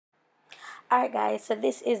Alright guys, so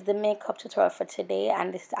this is the makeup tutorial for today,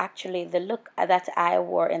 and this is actually the look that I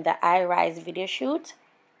wore in the Eye Rise video shoot.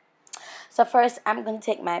 So first I'm going to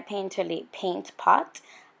take my Painterly paint pot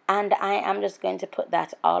and I am just going to put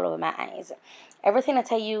that all over my eyes. Everything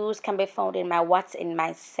that I use can be found in my what's in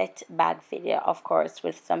my set bag video, of course,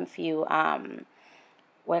 with some few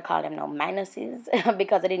what I call them now, minuses,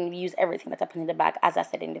 because I didn't use everything that I put in the bag, as I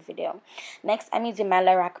said in the video. Next, I'm using my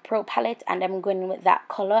LASH Pro palette, and I'm going with that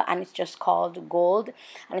color, and it's just called Gold,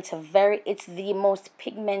 and it's the most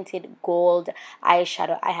pigmented gold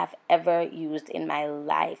eyeshadow I have ever used in my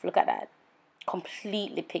life. Look at that,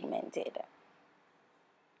 completely pigmented.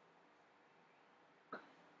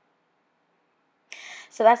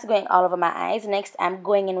 So that's going all over my eyes. Next, I'm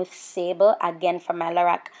going in with Sable, again from my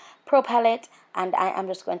LASH Pro palette, and I am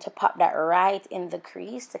just going to pop that right in the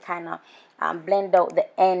crease to kind of blend out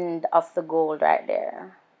the end of the gold right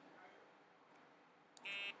there.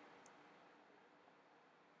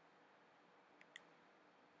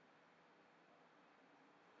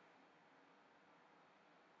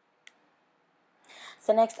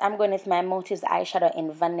 So next I'm going with my Motives eyeshadow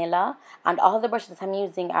in Vanilla, and all the brushes that I'm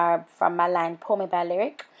using are from my line Pour Me by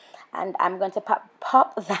Lyric, and I'm going to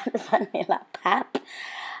pop that vanilla pop.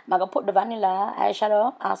 I'm going to put the vanilla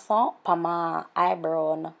eyeshadow also on my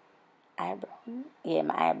eyebrow. Yeah,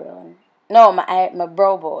 my eyebrow. No, my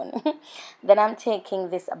brow bone. Then I'm taking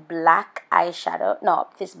this black eyeshadow, no,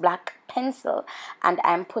 this black pencil, and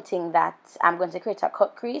I'm putting that, I'm going to create a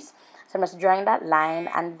cut crease. So I'm just drawing that line,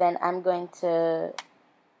 and then I'm going to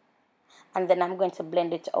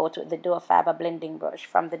blend it out with the Duo Fiber blending brush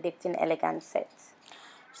from the Dipped in Elegance set.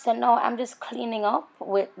 So now I'm just cleaning up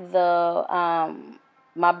with the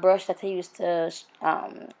my brush that I used to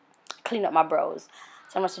clean up my brows.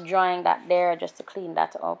 So I'm just drawing that there just to clean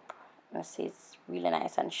that up. And see, it's really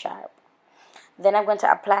nice and sharp. Then I'm going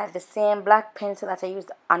to apply the same black pencil that I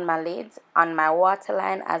used on my lids, on my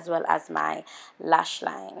waterline, as well as my lash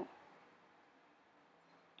line.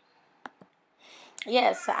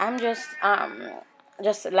 Yes, so I'm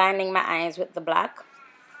just lining my eyes with the black.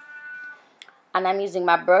 And I'm using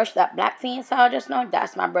my brush, that black thing you saw just now,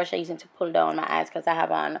 that's my brush I'm using to pull down my eyes because I have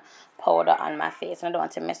on powder on my face and I don't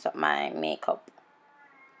want to mess up my makeup.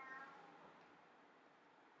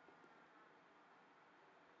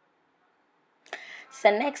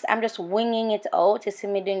 So next, I'm just winging it out. You see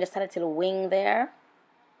me doing just a little wing there.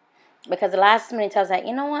 Because the last minute I was like,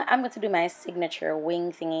 you know what, I'm going to do my signature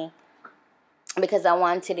wing thingy. Because I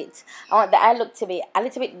want the eye look to be a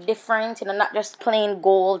little bit different, you know, not just plain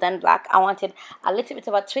gold and black. I wanted a little bit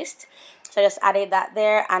of a twist, so I just added that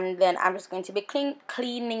there, and then I'm just going to be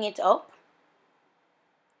cleaning it up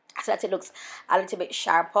so that it looks a little bit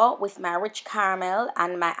sharper with my Rich Caramel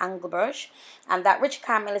and my angle brush. And that Rich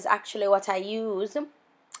Caramel is actually what I use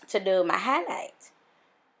to do my highlight.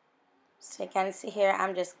 So you can see here,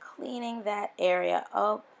 I'm just cleaning that area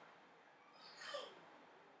up.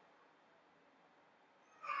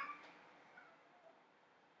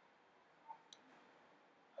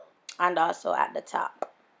 And also at the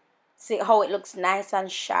top. See how it looks nice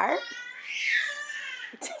and sharp?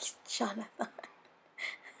 Jonathan.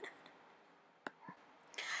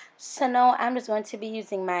 So now I'm just going to be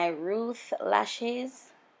using my Ruth lashes.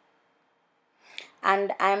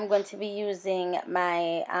 And I'm going to be using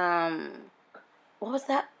my, what was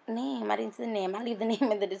that name? I didn't see the name. I'll leave the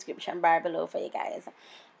name in the description bar below for you guys.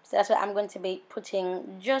 So that's what I'm going to be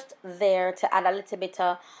putting just there to add a little bit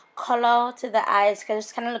of color to the eyes, because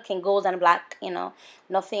it's kind of looking gold and black, you know,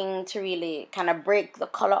 nothing to really kind of break the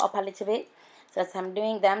color up a little bit. So as I'm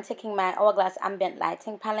doing that, I'm taking my Hourglass Ambient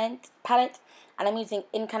Lighting palette, and I'm using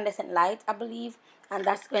Incandescent Light, I believe, and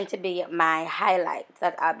that's going to be my highlight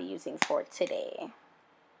that I'll be using for today.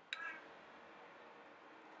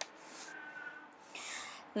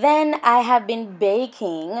 Then I have been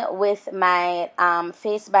baking with my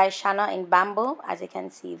Face by Shanna in Bamboo, as you can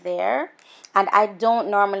see there. And I don't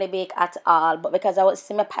normally bake at all, but because I was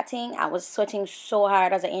simmer patting, I was sweating so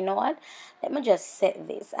hard. I was like, you know what? Let me just set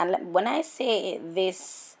this. And when I say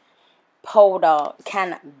this powder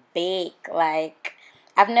can bake, like,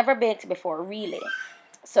 I've never baked before, really.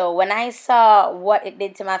 So when I saw what it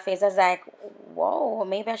did to my face, I was like, whoa,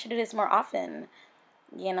 maybe I should do this more often.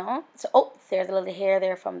 You know, so oh, there's a little hair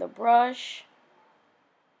there from the brush.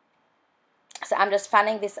 So I'm just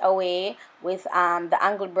fanning this away with the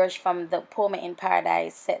angled brush from the Pour Me in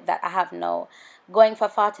Paradise set that I have now, going for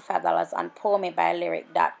 $45 on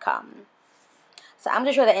pourmebylyric.com. So I'm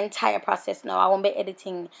just showing the entire process now. I won't be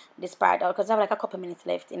editing this part out because I have like a couple minutes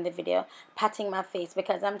left in the video, patting my face,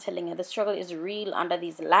 because I'm telling you, the struggle is real under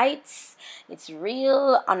these lights. It's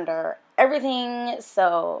real under everything.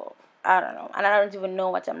 So I don't know, and I don't even know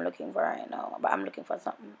what I'm looking for right now, but I'm looking for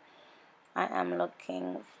something. I am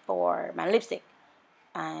looking for my lipstick.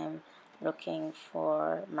 I'm looking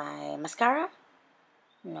for my mascara.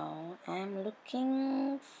 No, I'm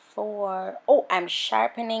looking for, oh, I'm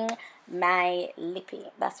sharpening my lippy.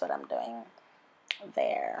 That's what I'm doing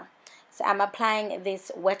there. So I'm applying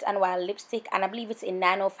this Wet n Wild lipstick, and I believe it's in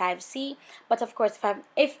 905C. But of course,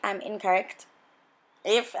 if I'm incorrect,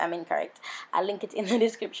 I'll link it in the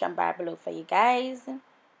description bar below for you guys.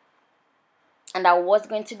 And I was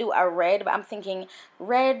going to do a red, but I'm thinking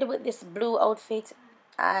red with this blue outfit,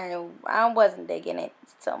 I wasn't digging it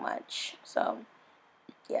so much. So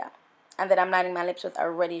yeah, and then I'm lining my lips with a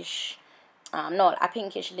reddish, no, a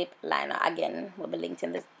pinkish lip liner. Again, will be linked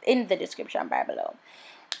in the description bar below.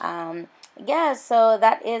 Yeah, so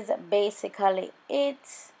that is basically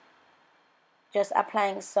it. Just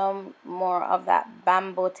applying some more of that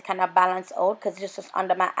bamboo to kind of balance out, because it's just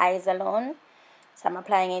under my eyes alone. So I'm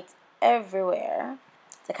applying it everywhere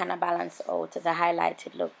to kind of balance out the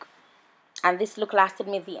highlighted look. And this look lasted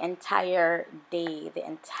me the entire day,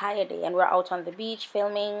 and we're out on the beach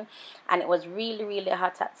filming, and it was really, really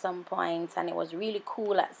hot at some points, and it was really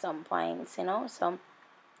cool at some points, you know. So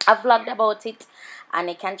I've vlogged about it, and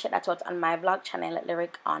you can check that out on my vlog channel,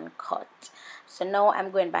 Lyric Uncut. So now I'm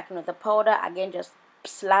going back in with the powder again, just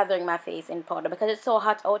slathering my face in powder because it's so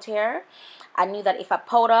hot out here. I knew that if I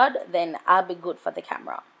powdered, then I'll be good for the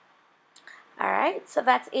camera. Alright, so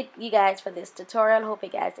that's it, you guys, for this tutorial. Hope you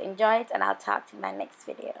guys enjoyed, and I'll talk to you in my next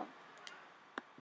video.